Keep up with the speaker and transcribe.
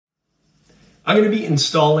I'm going to be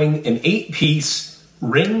installing an 8-piece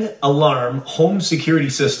Ring alarm home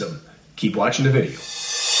security system. Keep watching the video.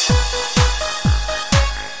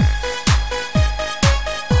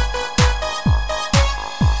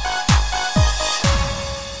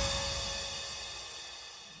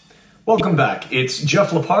 Welcome back. It's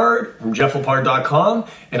Jeff Lepard from jefflepard.com,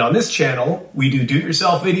 and on this channel we do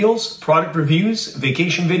do-it-yourself videos, product reviews,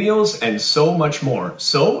 vacation videos, and so much more.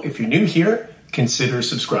 So if you're new here, consider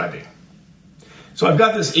subscribing. So I've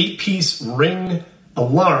got this 8-piece Ring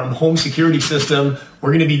alarm home security system. We're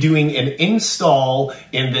going to be doing an install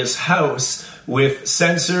in this house with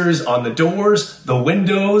sensors on the doors, the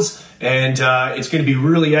windows, and it's going to be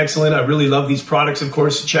really excellent. I really love these products. Of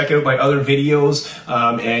course, check out my other videos,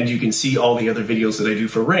 and you can see all the other videos that I do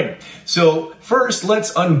for Ring. So first,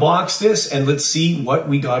 let's unbox this and let's see what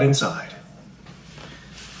we got inside.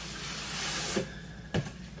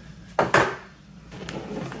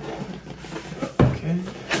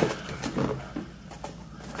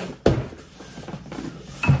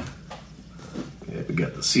 We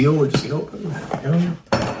got the seal, we're just gonna open it.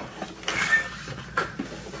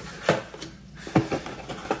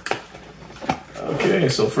 Okay,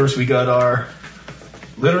 so first we got our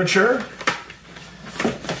literature.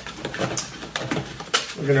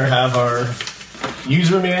 We're gonna have our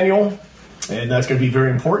user manual, and that's gonna be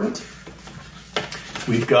very important.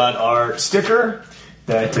 We've got our sticker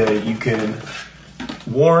that you can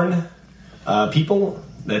warn people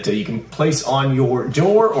that you can place on your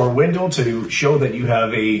door or window to show that you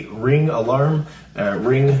have a Ring alarm,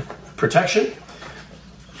 Ring protection.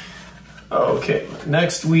 Okay,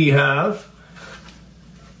 next we have,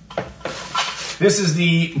 this is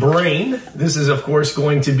the brain. This is of course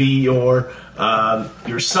going to be your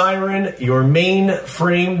siren, your main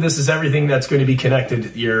frame. This is everything that's going to be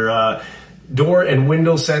connected. Your door and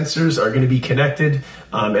window sensors are going to be connected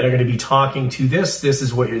and are going to be talking to this. This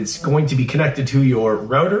is what it's going to be connected to your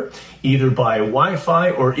router, either by Wi-Fi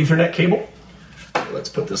or Ethernet cable. Let's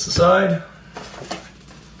put this aside.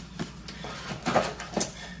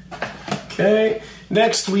 Okay,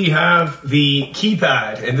 next we have the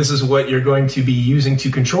keypad, and this is what you're going to be using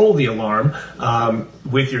to control the alarm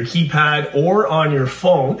with your keypad or on your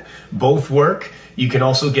phone. Both work. You can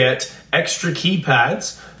also get extra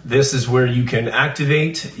keypads. This is where you can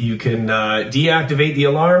activate, you can deactivate the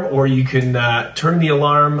alarm, or you can turn the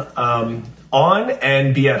alarm on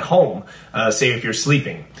and be at home, say if you're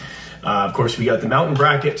sleeping. Of course, we got the mountain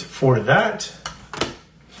bracket for that.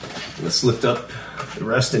 Let's lift up the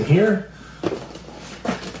rest in here.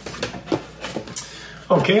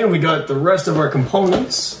 Okay, and we got the rest of our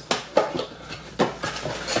components.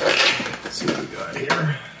 Let's see what we got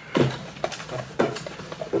here.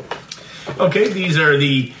 Okay, these are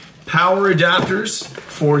the power adapters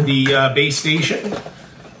for the base station.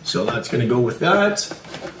 So that's going to go with that.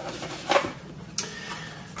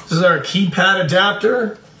 This is our keypad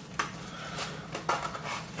adapter.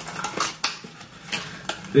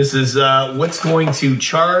 This is what's going to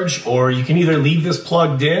charge, or you can either leave this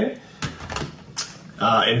plugged in,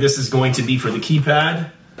 and this is going to be for the keypad.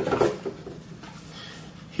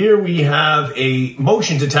 Here we have a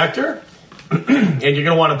motion detector. And you're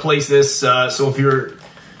going to want to place this, so if you're,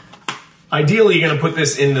 ideally you're going to put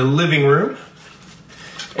this in the living room,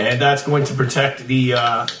 and that's going to protect the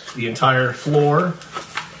entire floor,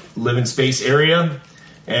 living space area.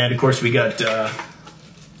 And of course we got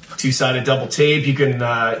two-sided double tape. You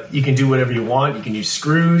can do whatever you want. You can use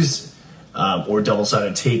screws or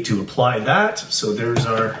double-sided tape to apply that. So there's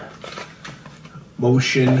our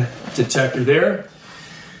motion detector there.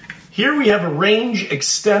 Here we have a range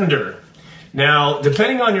extender. Now,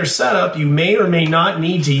 depending on your setup, you may or may not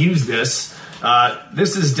need to use this.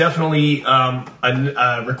 This is definitely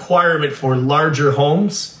a requirement for larger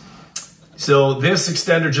homes. So this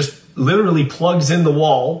extender just literally plugs in the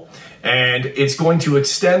wall, and it's going to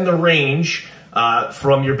extend the range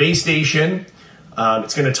from your base station.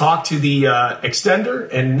 It's going to talk to the extender,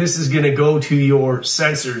 and this is going to go to your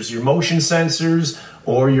sensors, your motion sensors,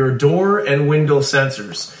 or your door and window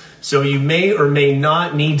sensors. So you may or may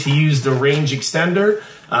not need to use the range extender,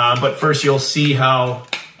 but first you'll see how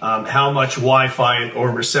much Wi-Fi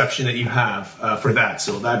or reception that you have for that.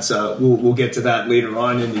 So that's we'll get to that later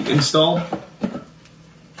on in the install.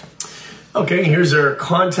 Okay, here's our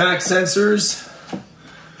contact sensors.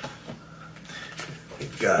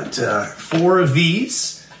 We've got 4 of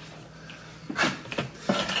these,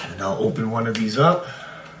 and I'll open one of these up.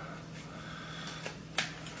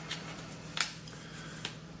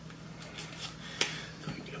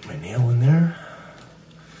 My nail in there.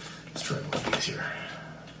 Let's try one of these here.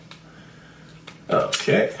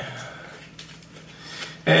 Okay.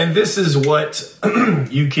 And And this is what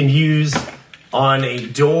you can use on a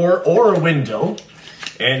door or a window.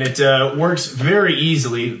 And it works very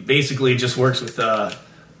easily. Basically, it just works with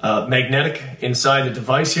magnetic inside the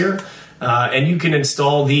device here. And you can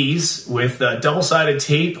install these with double-sided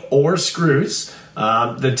tape or screws.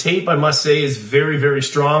 The tape, I must say, is very, very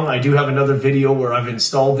strong. I do have another video where I've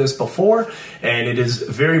installed this before, and it is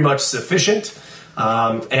very much sufficient.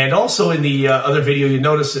 And also in the other video, you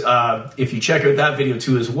notice, if you check out that video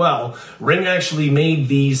too as well, Ring actually made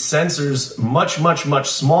these sensors much, much,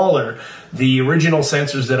 much smaller. The original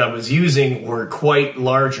sensors that I was using were quite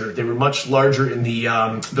larger. They were much larger in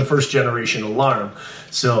the first generation alarm.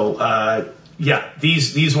 So, yeah,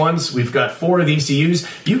 these ones, we've got 4 of these to use.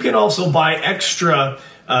 You can also buy extra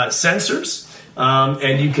sensors,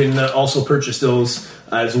 and you can also purchase those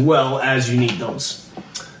as well as you need those.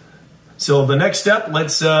 So the next step,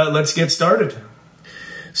 let's get started.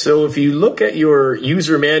 So if you look at your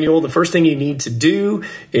user manual, the first thing you need to do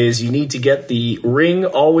is you need to get the Ring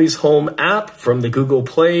Always Home app from the Google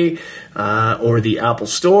Play or the Apple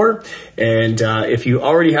Store. And if you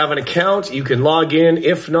already have an account, you can log in.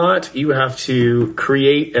 If not, you have to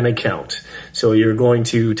create an account. So you're going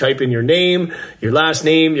to type in your name, your last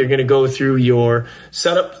name. You're going to go through your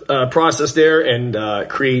setup process there and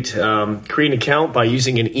create an account by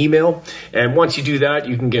using an email. And once you do that,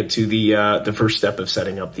 you can get to the first step of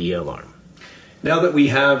setting up the alarm. Now that we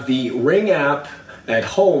have the Ring app at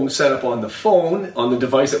home set up on the phone, on the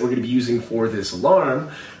device that we're going to be using for this alarm,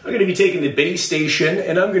 I'm going to be taking the base station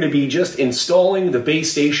and I'm going to be just installing the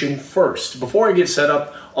base station first before I get set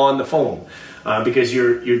up on the phone. Because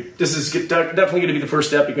this is definitely going to be the first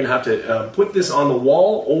step. You're going to have to put this on the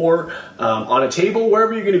wall or on a table,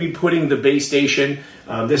 wherever you're going to be putting the base station.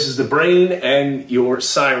 This is the brain and your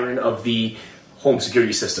siren of the home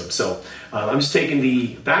security system. So I'm just taking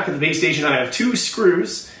the back of the base station. I have 2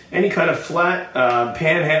 screws, any kind of flat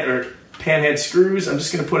panhead screws. I'm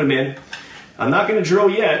just going to put them in. I'm not going to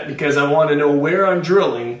drill yet because I want to know where I'm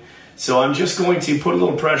drilling. So I'm just going to put a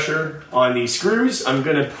little pressure on these screws. I'm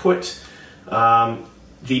going to put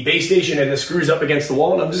the base station and the screws up against the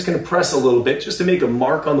wall, and I'm just going to press a little bit just to make a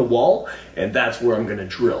mark on the wall, and that's where I'm going to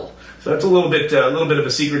drill. So that's a little bit of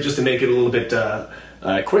a secret, just to make it a little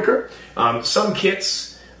bit quicker. Some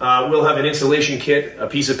kits will have an installation kit, a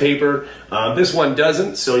piece of paper. This one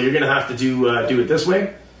doesn't, so you're going to have to do it this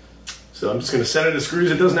way. So I'm just going to center the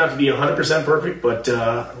screws. It doesn't have to be 100% perfect, but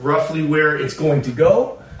roughly where it's going to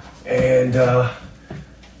go. And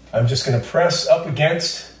I'm just going to press up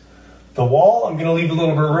against the wall. I'm going to leave a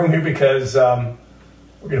little bit of room here because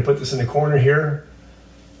we're going to put this in the corner here.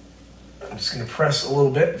 I'm just going to press a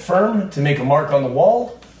little bit firm to make a mark on the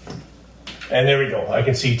wall. And there we go. I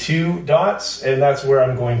can see 2 dots, and that's where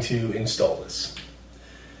I'm going to install this.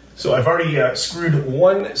 So I've already screwed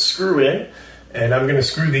 1 screw in, and I'm going to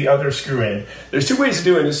screw the other screw in. There's 2 ways of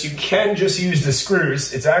doing this. You can just use the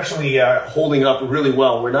screws. It's actually holding up really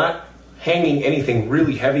well. We're not hanging anything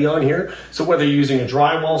really heavy on here. So whether you're using a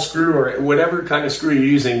drywall screw or whatever kind of screw you're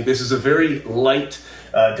using, this is a very light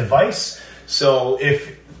device. So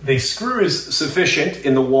if the screw is sufficient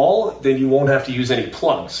in the wall, then you won't have to use any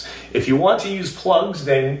plugs. If you want to use plugs,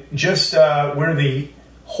 then just where the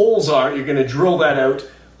holes are, you're going to drill that out,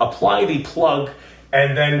 apply the plug,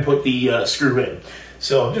 and then put the screw in.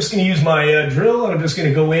 So I'm just going to use my drill, and I'm just going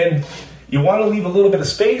to go in. You want to leave a little bit of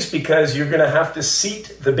space because you're going to have to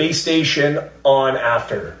seat the base station on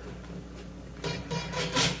after.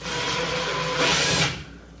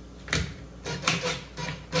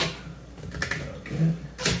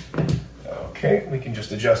 Okay, we can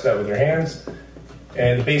just adjust that with our hands.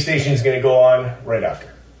 And the base station is going to go on right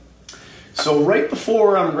after. So right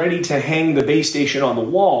before I'm ready to hang the base station on the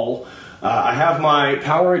wall, I have my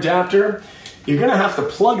power adapter. You're going to have to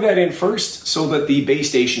plug that in first so that the base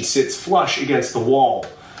station sits flush against the wall.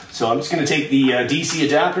 So I'm just going to take the DC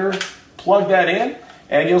adapter, plug that in,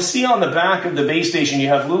 and you'll see on the back of the base station you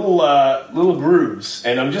have little grooves.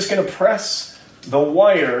 And I'm just going to press the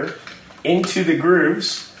wire into the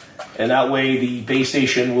grooves, and that way the base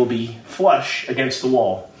station will be flush against the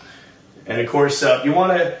wall. And of course, you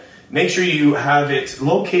want to make sure you have it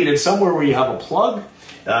located somewhere where you have a plug.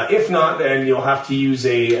 If not, then you'll have to use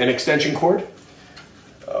an extension cord.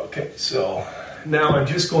 Okay, so now I'm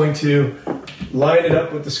just going to line it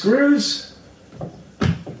up with the screws.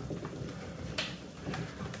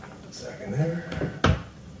 Second there.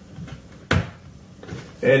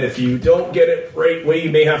 And if you don't get it right way, you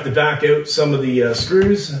may have to back out some of the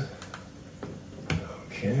screws.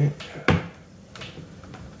 Okay.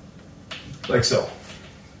 Like so.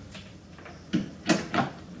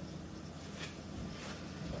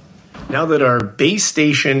 Now that our base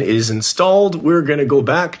station is installed, we're going to go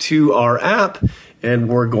back to our app and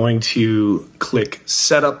we're going to click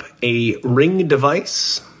set up a Ring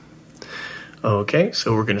device. Okay,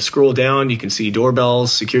 so we're going to scroll down. You can see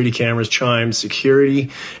doorbells, security cameras, Chime,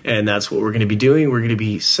 security, and that's what we're going to be doing. We're going to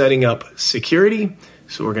be setting up security.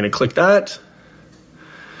 So we're going to click that.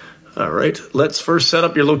 All right, let's first set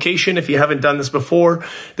up your location. If you haven't done this before,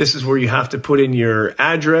 this is where you have to put in your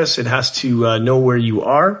address. It has to know where you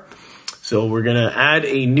are. So we're going to add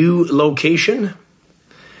a new location.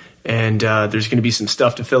 And there's going to be some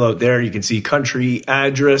stuff to fill out there. You can see country,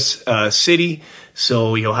 address, city.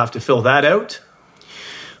 So you'll have to fill that out.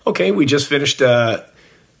 Okay, we just finished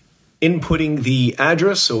inputting the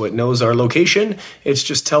address so it knows our location. It's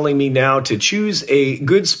just telling me now to choose a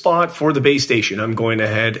good spot for the base station. I'm going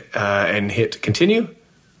ahead and hit continue.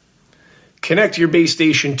 Connect your base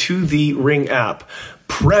station to the Ring app.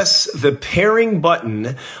 Press the pairing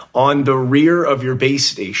button on the rear of your base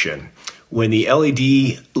station. When the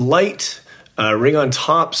LED light ring on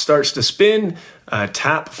top starts to spin,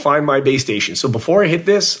 tap Find My Base Station. So before I hit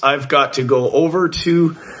this, I've got to go over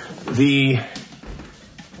to the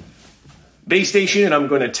base station and I'm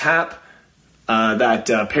going to tap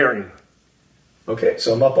that pairing. Okay,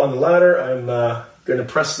 so I'm up on the ladder. I'm going to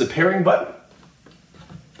press the pairing button.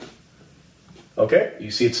 Okay,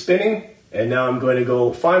 you see it spinning, and now I'm going to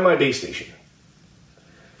go Find My Base Station.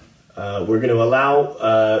 We're going to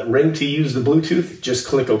allow Ring to use the Bluetooth. Just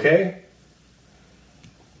click OK.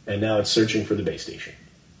 And now it's searching for the base station.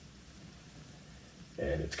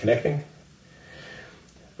 And it's connecting.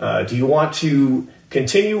 Do you want to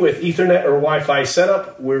continue with Ethernet or Wi-Fi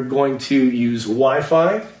setup? We're going to use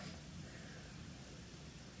Wi-Fi.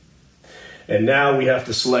 And now we have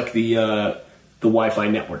to select the Wi-Fi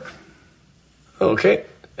network. Okay,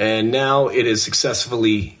 and now it is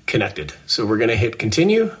successfully connected. So we're going to hit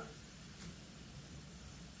continue.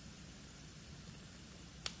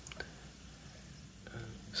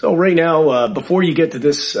 So right now, before you get to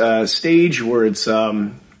this stage where it's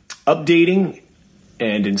updating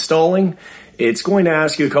and installing, it's going to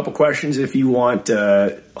ask you a couple questions if you want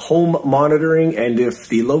home monitoring and if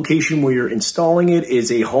the location where you're installing it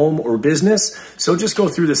is a home or business. So just go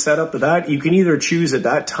through the setup of that. You can either choose at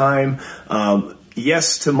that time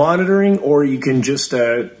yes to monitoring, or you can just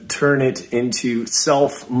turn it into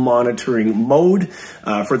self-monitoring mode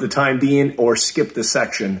for the time being, or skip the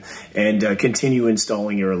section and continue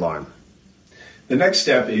installing your alarm. The next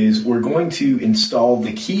step is we're going to install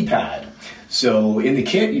the keypad. So in the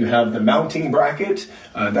kit, you have the mounting bracket.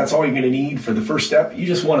 That's all you're going to need for the first step. You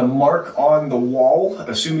just want to mark on the wall,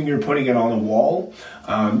 assuming you're putting it on a wall.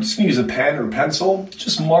 Just going to use a pen or pencil.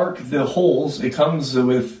 Just mark the holes. It comes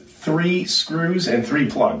with 3 screws and 3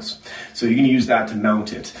 plugs. So you can use that to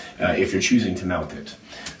mount it if you're choosing to mount it.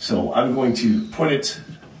 So I'm going to put it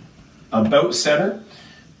about center.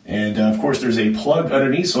 And of course there's a plug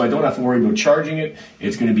underneath, so I don't have to worry about charging it.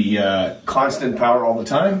 It's going to be constant power all the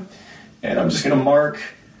time. And I'm just going to mark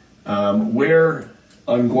where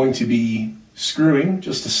I'm going to be screwing,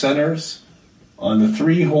 just the centers on the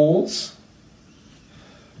 3 holes.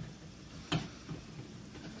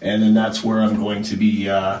 And then that's where I'm going to be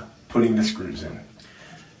putting the screws in.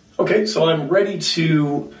 Okay, so I'm ready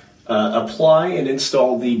to apply and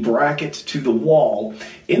install the bracket to the wall.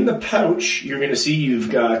 In the pouch, you're going to see you've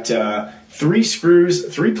got 3 screws,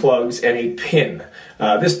 3 plugs, and a pin.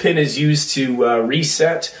 This pin is used to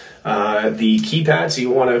reset the keypad, so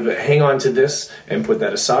you want to hang on to this and put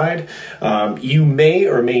that aside. You may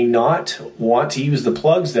or may not want to use the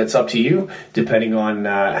plugs. That's up to you, depending on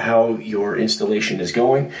how your installation is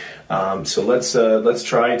going. So let's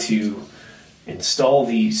try to install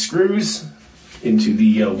the screws into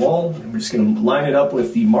the wall. And we're just going to line it up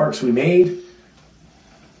with the marks we made.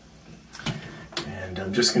 And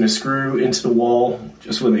I'm just going to screw into the wall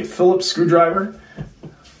just with a Phillips screwdriver.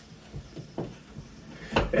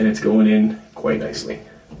 And it's going in quite nicely.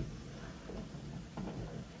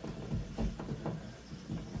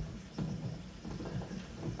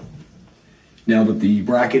 Now that the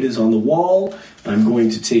bracket is on the wall, I'm going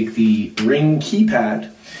to take the Ring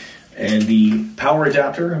keypad and the power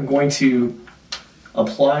adapter. I'm going to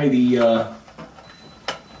apply the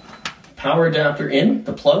power adapter in,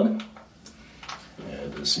 the plug.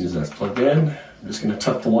 And as soon as that's plugged in, I'm just going to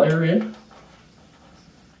tuck the wire in.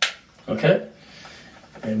 Okay.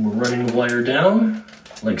 And we're running the wire down,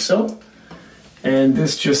 like so. And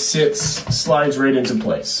this just slides right into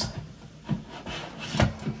place.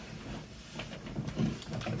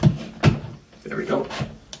 There we go.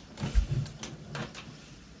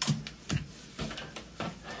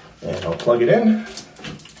 And I'll plug it in.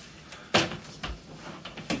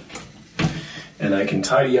 I can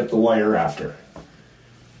tidy up the wire after.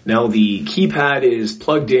 Now the keypad is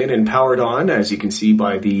plugged in and powered on, as you can see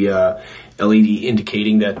by the LED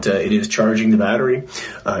indicating that it is charging the battery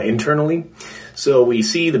internally. So we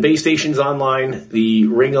see the base station's online, the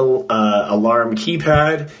ring alarm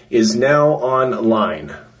keypad is now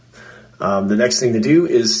online. The next thing to do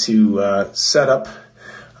is to set up,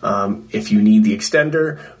 if you need the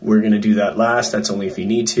extender, we're going to do that last. That's only if you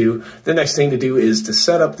need to. The next thing to do is to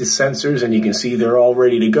set up the sensors, and you can see they're all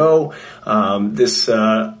ready to go. This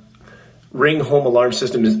Ring home alarm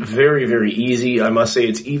system is very, very easy. I must say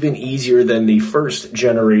it's even easier than the first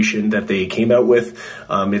generation that they came out with.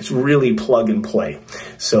 It's really plug and play.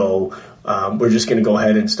 So we're just going to go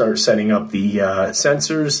ahead and start setting up the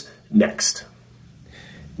sensors next.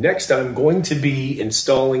 Next, I'm going to be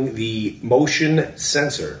installing the motion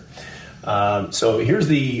sensor. So here's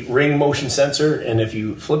the Ring motion sensor, and if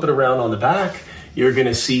you flip it around on the back, you're going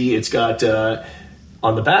to see it's got,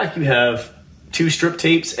 on the back you have 2 strip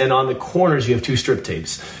tapes, and on the corners you have 2 strip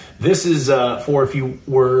tapes. This is for if you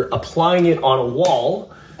were applying it on a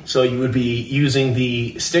wall, so you would be using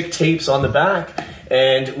the stick tapes on the back,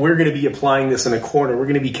 and we're going to be applying this in a corner. We're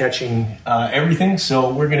going to be catching everything,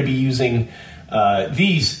 so we're going to be using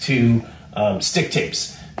these 2 stick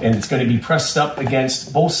tapes, and it's going to be pressed up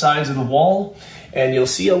against both sides of the wall, and you'll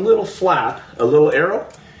see a little flap, a little arrow.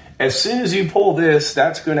 As soon as you pull this,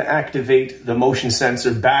 that's going to activate the motion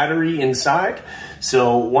sensor battery inside.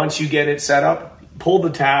 So once you get it set up, pull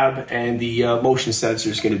the tab and the motion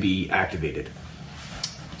sensor is going to be activated.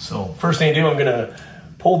 So first thing to do, I'm going to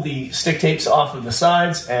pull the stick tapes off of the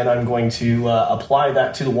sides, and I'm going to apply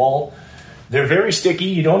that to the wall. They're very sticky.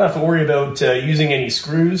 You don't have to worry about using any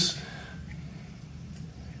screws.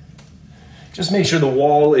 Just make sure the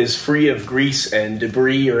wall is free of grease and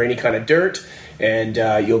debris or any kind of dirt, and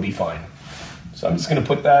you'll be fine. So I'm just going to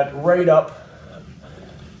put that right up.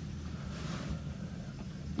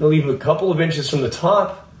 I'll leave a couple of inches from the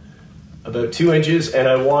top, about 2 inches, and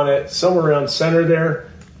I want it somewhere around center there.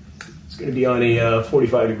 It's going to be on a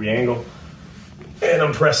 45-degree angle, and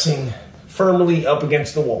I'm pressing firmly up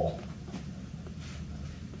against the wall,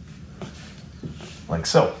 like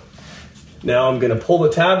so. Now I'm going to pull the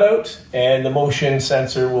tab out, and the motion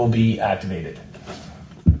sensor will be activated.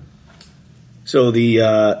 So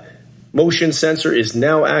the motion sensor is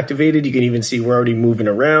now activated. You can even see we're already moving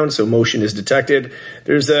around, so motion is detected.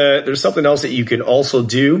 There's something else that you can also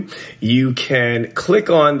do. You can click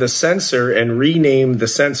on the sensor and rename the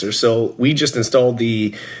sensor. So we just installed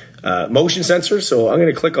the motion sensor, so I'm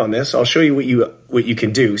going to click on this. I'll show you what you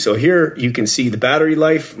can do. So here you can see the battery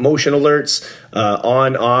life, motion alerts,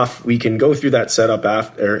 on, off. We can go through that setup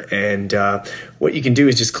after, and what you can do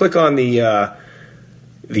is just click on the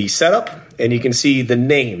setup, and you can see the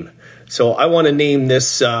name. So I want to name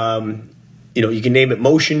this, you know, you can name it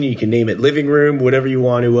motion, you can name it living room, whatever you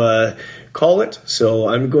want to call it. So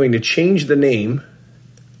I'm going to change the name.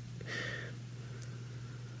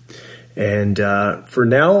 And for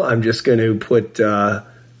now, I'm just going to put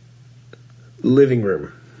living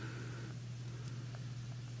room.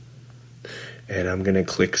 And I'm going to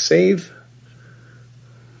click save.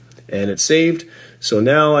 And it's saved. So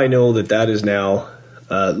now I know that that is now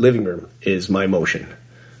living room is my motion.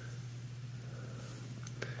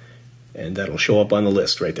 And that'll show up on the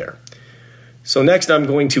list right there. So next I'm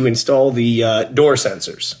going to install the door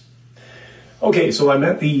sensors. Okay, so I'm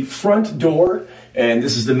at the front door, and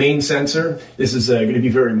this is the main sensor. This is going to be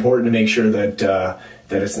very important to make sure that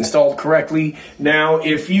that it's installed correctly. Now,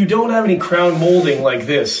 if you don't have any crown molding like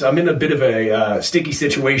this, I'm in a bit of a sticky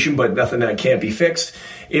situation, but nothing that can't be fixed.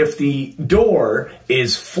 If the door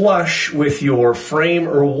is flush with your frame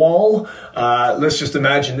or wall, let's just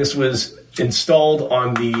imagine this was installed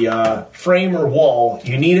on the frame or wall.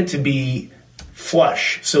 You need it to be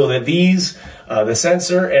flush so that these, the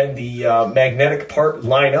sensor and the magnetic part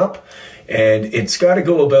line up. And it's got to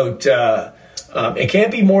go about, it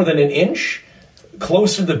can't be more than 1 inch.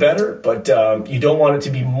 Closer the better, but you don't want it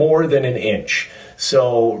to be more than 1 inch.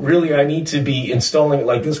 So really I need to be installing it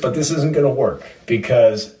like this, but this isn't going to work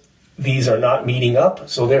because these are not meeting up,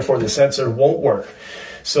 so therefore the sensor won't work.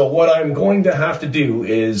 So what I'm going to have to do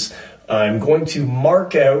is I'm going to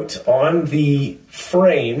mark out on the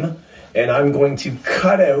frame, and I'm going to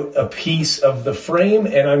cut out a piece of the frame,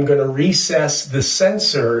 and I'm going to recess the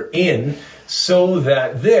sensor in so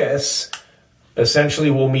that this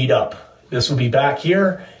essentially will meet up. This will be back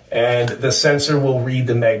here, and the sensor will read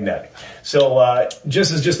the magnetic. So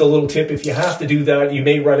just as a little tip, if you have to do that, you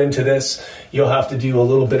may run into this. You'll have to do a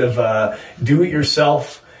little bit of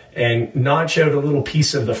do-it-yourself, and notch out a little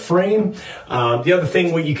piece of the frame. The other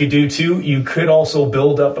thing what you could do too, you could also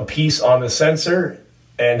build up a piece on the sensor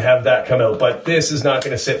and have that come out, but this is not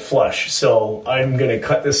going to sit flush, so I'm going to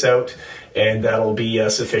cut this out and that'll be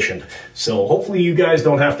sufficient. So hopefully you guys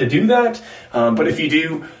don't have to do that, but if you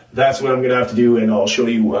do, that's what I'm going to have to do, and I'll show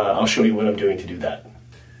you what I'm doing to do that.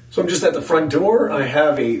 So I'm just at the front door. I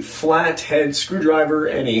have a flat head screwdriver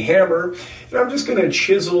and a hammer, and I'm just going to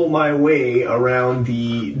chisel my way around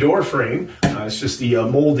the door frame. It's just the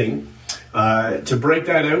molding to break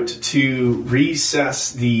that out to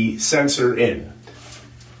recess the sensor in.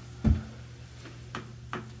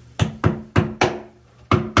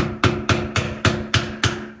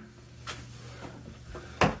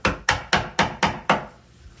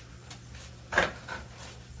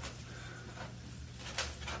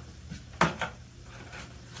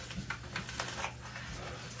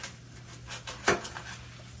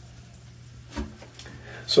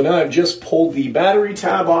 So now I've just pulled the battery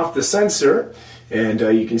tab off the sensor, and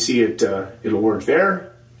you can see it, it'll work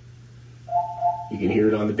there. You can hear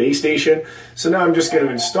it on the base station. So now I'm just going to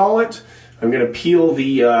install it. I'm going to peel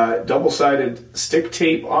the double-sided stick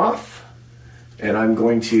tape off, and I'm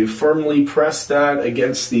going to firmly press that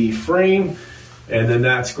against the frame, and then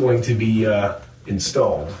that's going to be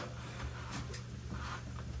installed.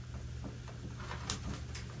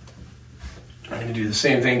 I'm going to do the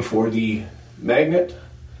same thing for the magnet.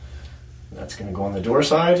 That's going to go on the door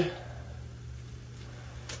side.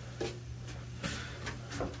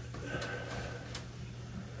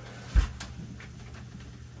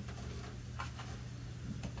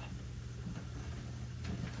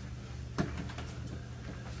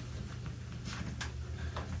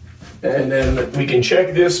 And then we can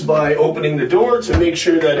check this by opening the door to make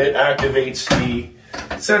sure that it activates the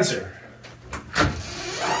sensor.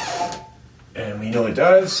 And we know it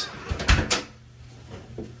does.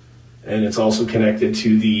 And it's also connected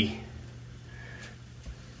to the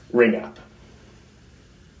Ring app.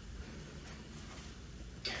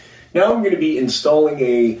 Now I'm going to be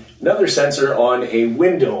installing another sensor on a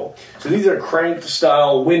window. So these are cranked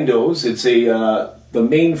style windows. It's the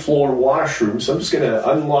main floor washroom. So I'm just going to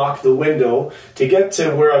unlock the window. To get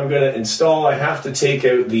to where I'm going to install, I have to take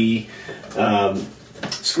out the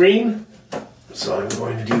screen. So I'm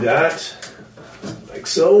going to do that like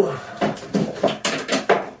so.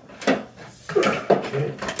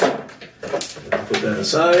 Okay, put that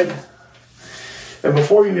aside. And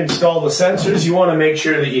before you install the sensors, you want to make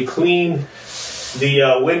sure that you clean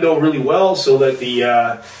the window really well so that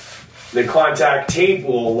the contact tape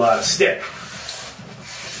will stick.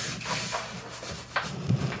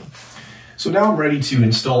 So now I'm ready to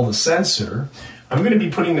install the sensor. I'm going to be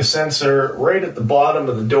putting the sensor right at the bottom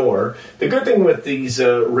of the door. The good thing with these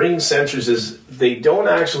Ring sensors is they don't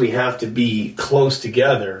actually have to be close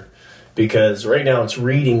together, because right now it's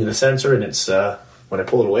reading the sensor, and it's when I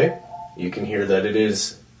pull it away, you can hear that it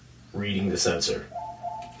is reading the sensor.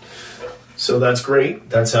 So that's great.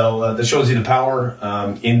 That's how that shows you the power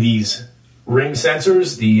in these Ring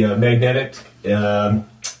sensors. The magnetic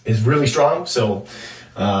is really strong, so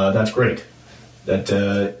that's great.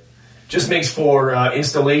 That just makes for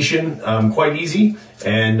installation quite easy,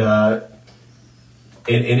 and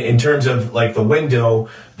in terms of like the window,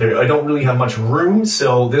 I don't really have much room,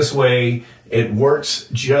 so this way it works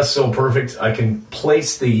just so perfect. I can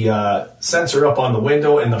place the sensor up on the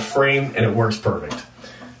window and the frame, and it works perfect.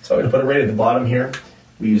 So I'm going to put it right at the bottom here.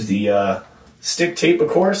 We use the stick tape, of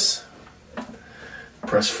course.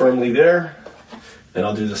 Press firmly there, and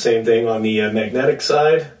I'll do the same thing on the magnetic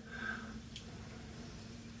side.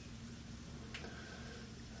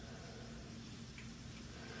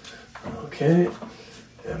 Okay,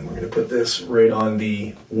 and we're going to put this right on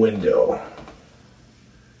the window,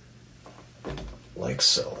 like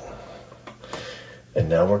so. And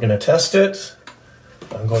now we're going to test it.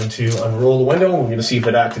 I'm going to unroll the window, and we're going to see if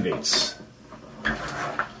it activates.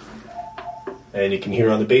 And you can hear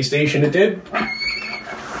on the base station it did.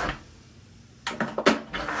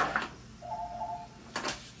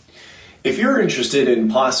 If you're interested in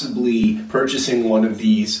possibly purchasing one of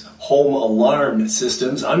these home alarm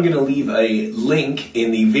systems, I'm going to leave a link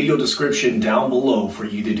in the video description down below for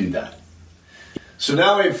you to do that. So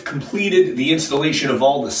now I've completed the installation of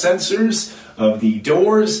all the sensors of the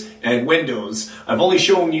doors and windows. I've only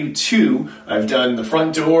shown you two. I've done the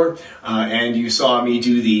front door and you saw me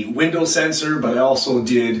do the window sensor, but I also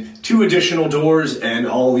did 2 additional doors and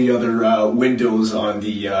all the other windows on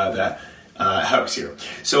the house here.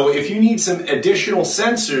 So if you need some additional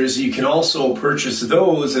sensors, you can also purchase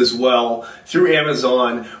those as well through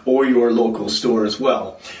Amazon or your local store as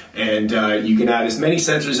well. And you can add as many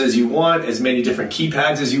sensors as you want, as many different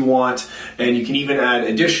keypads as you want, and you can even add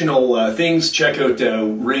additional things. Check out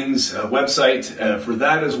Ring's website for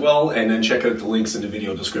that as well, and then check out the links in the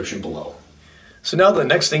video description below. So now the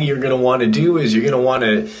next thing you're going to want to do is you're going to want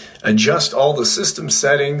to adjust all the system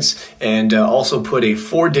settings and also put a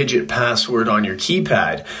 4-digit password on your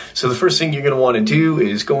keypad. So the first thing you're going to want to do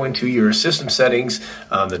is go into your system settings,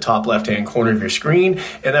 the top left-hand corner of your screen,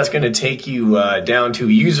 and that's going to take you down to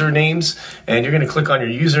usernames, and you're going to click on your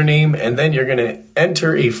username, and then you're going to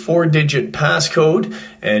enter a 4-digit passcode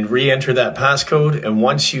and re-enter that passcode. And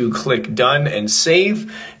once you click done and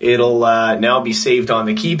save, it'll now be saved on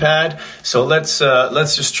the keypad. So let's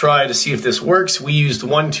just try to see if this works. We used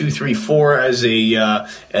 1234 as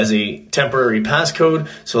a temporary passcode.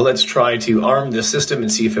 So let's try to arm the system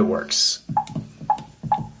and see if it works.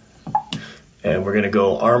 And we're going to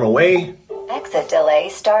go arm away. Exit delay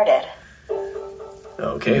started.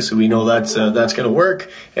 Okay, so we know that's going to work.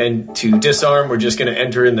 And to disarm, we're just going to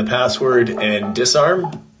enter in the password and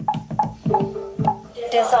disarm.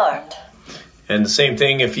 Disarmed. And the same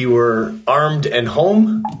thing if you were armed and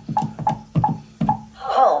home.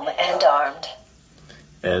 Home and armed.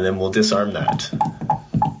 And then we'll disarm that.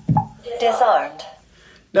 Disarmed.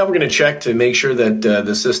 Now we're going to check to make sure that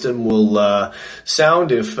the system will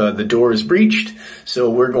sound if the door is breached. So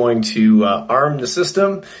we're going to arm the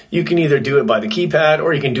system. You can either do it by the keypad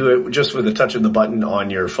or you can do it just with a touch of the button on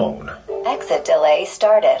your phone. Exit delay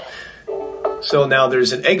started. So now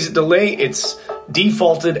there's an exit delay. It's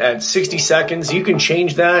defaulted at 60 seconds. You can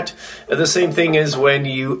change that. The same thing is when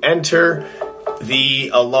you enter,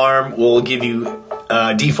 the alarm will give you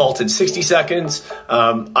defaulted 60 seconds.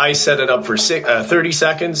 I set it up for 30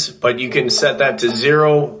 seconds, but you can set that to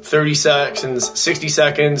 0, 30 seconds, 60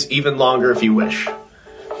 seconds, even longer if you wish.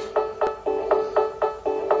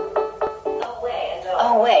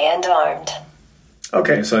 Away and armed.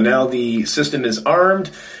 Okay, so now the system is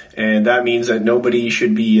armed, and that means that nobody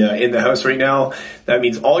should be in the house right now. That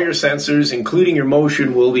means all your sensors, including your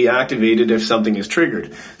motion, will be activated if something is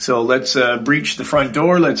triggered. So let's breach the front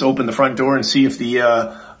door. Let's open the front door and see if the...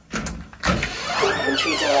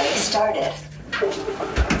 Entry delay started.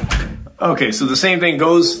 Okay, so the same thing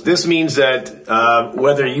goes. This means that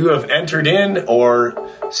whether you have entered in or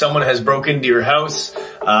someone has broken into your house,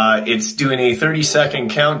 it's doing a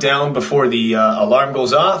 30-second countdown before the alarm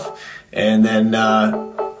goes off. And then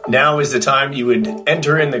now is the time you would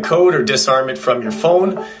enter in the code or disarm it from your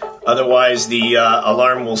phone. Otherwise, the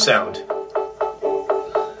alarm will sound.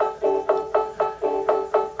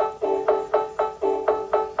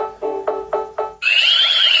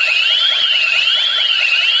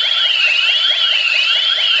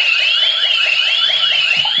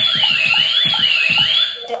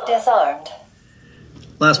 Disarmed.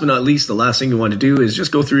 Last but not least, the last thing you want to do is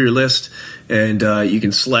just go through your list, and you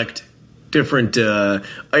can select different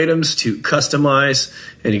items to customize.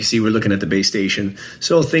 And you can see we're looking at the base station.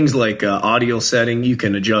 So things like audio setting, you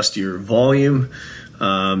can adjust your volume,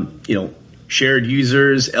 shared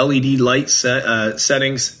users, LED light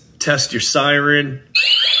settings, test your siren.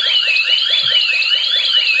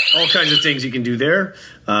 All kinds of things you can do there.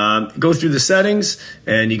 Go through the settings,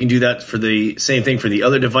 and you can do that for the same thing for the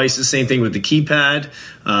other devices. Same thing with the keypad.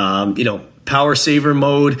 Power saver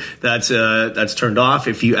mode, that's turned off.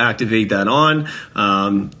 If you activate that on,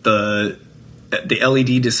 the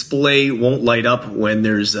LED display won't light up when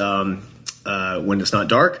there's when it's not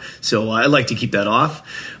dark. So I like to keep that off.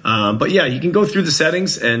 But yeah, you can go through the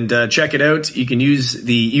settings and check it out. You can use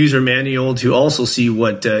the user manual to also see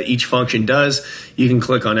what each function does. You can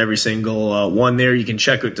click on every single one there. You can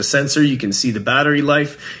check out the sensor. You can see the battery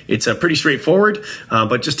life. It's pretty straightforward,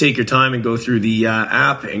 but just take your time and go through the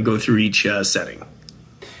app and go through each setting.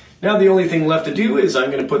 Now the only thing left to do is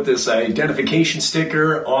I'm going to put this identification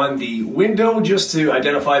sticker on the window just to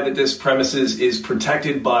identify that this premises is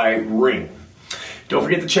protected by Ring. Don't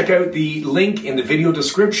forget to check out the link in the video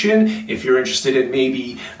description if you're interested in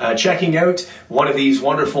maybe checking out one of these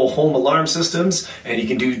wonderful home alarm systems, and you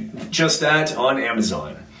can do just that on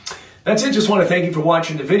Amazon. That's it. Just want to thank you for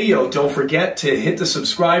watching the video. Don't forget to hit the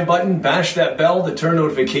subscribe button, bash that bell to turn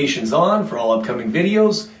notifications on for all upcoming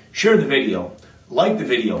videos, share the video, like the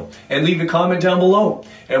video, and leave a comment down below.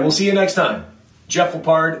 And we'll see you next time. Jeff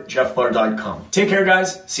Lepard, jefflepard.com. Take care,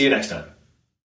 guys. See you next time.